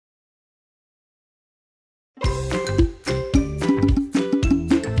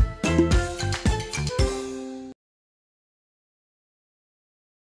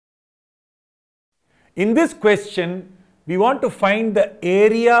In this question, we want to find the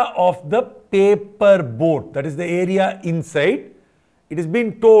area of the paper boat, that is the area inside. It has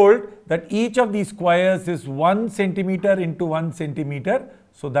been told that each of these squares is 1 centimeter into 1 centimeter.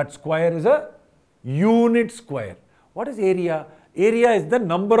 So that square is a unit square. What is area? Area is the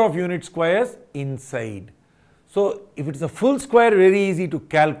number of unit squares inside. So if it's a full square, very easy to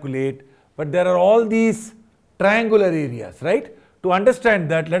calculate, but there are all these triangular areas, right? To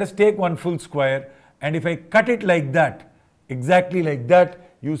understand that, let us take one full square, and if I cut it like that, exactly like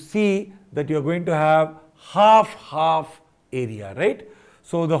that, you see that you are going to have half area, right?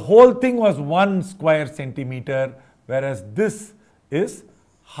 So the whole thing was 1 square centimeter, whereas this is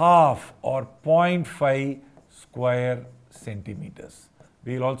half or 0.5 square centimeters.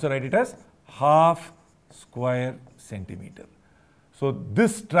 We will also write it as half square centimeter. So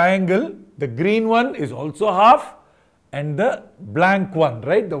this triangle, the green one is also half, and the blank one,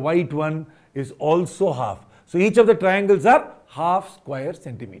 right, the white one is also half. So each of the triangles are half square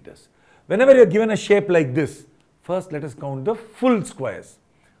centimeters. Whenever you are given a shape like this, first let us count the full squares.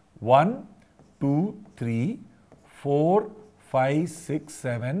 1, 2, 3, 4, 5, 6,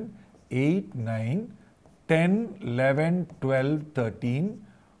 7, 8, 9, 10, 11, 12, 13,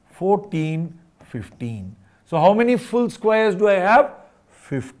 14, 15. So how many full squares do I have?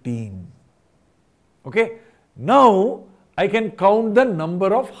 15. Okay. Now I can count the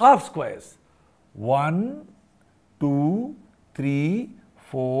number of half squares. 1, 2, 3,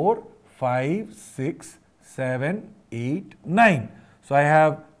 4, 5, 6, 7, 8, 9. So I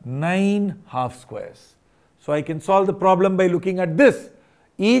have 9 half squares. So I can solve the problem by looking at this.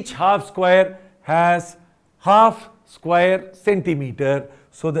 Each half square has half square centimeter.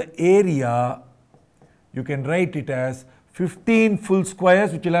 So the area, you can write it as 15 full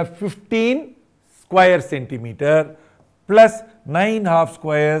squares, which will have 15 square centimeter, plus 9 half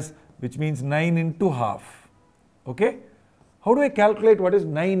squares, which means 9 into half. Okay. How do I calculate what is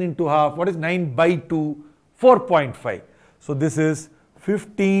 9 into half? What is 9 by 2? 4.5. So this is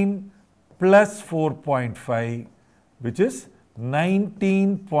 15 plus 4.5, which is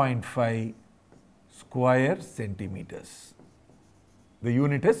 19.5 square centimeters. The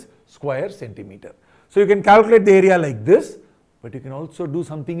unit is square centimeter. So you can calculate the area like this, but you can also do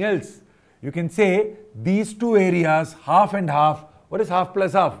something else. You can say these two areas, half and half. What is half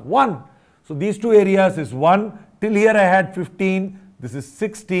plus half? 1. So these two areas is 1. Till here I had 15. This is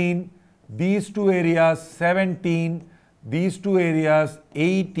 16. These two areas 17. These two areas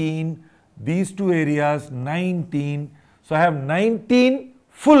 18. These two areas 19. So I have 19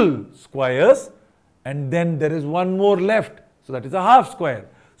 full squares, and then there is one more left. So that is a half square.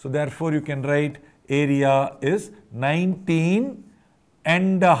 So therefore you can write area is 19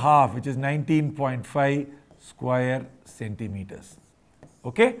 and a half, which is 19.5 square centimeters.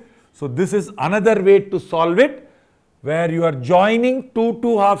 Okay. So this is another way to solve it, where you are joining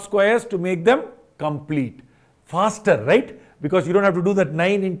two half squares to make them complete. Faster, right? Because you don't have to do that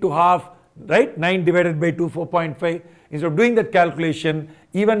 9 into half, right? 9 divided by 2, 4.5. Instead of doing that calculation,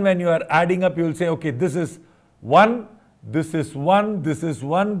 even when you are adding up, you will say, okay, this is 1, this is 1, this is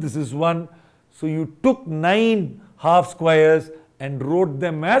 1, this is 1. So you took 9 half squares and wrote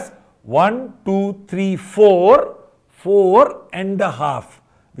them as 1, 2, 3, 4, 4 and a half,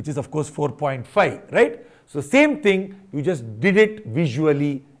 which is of course 4.5, right? So same thing, you just did it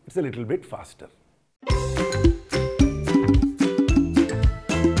visually. It's a little bit faster.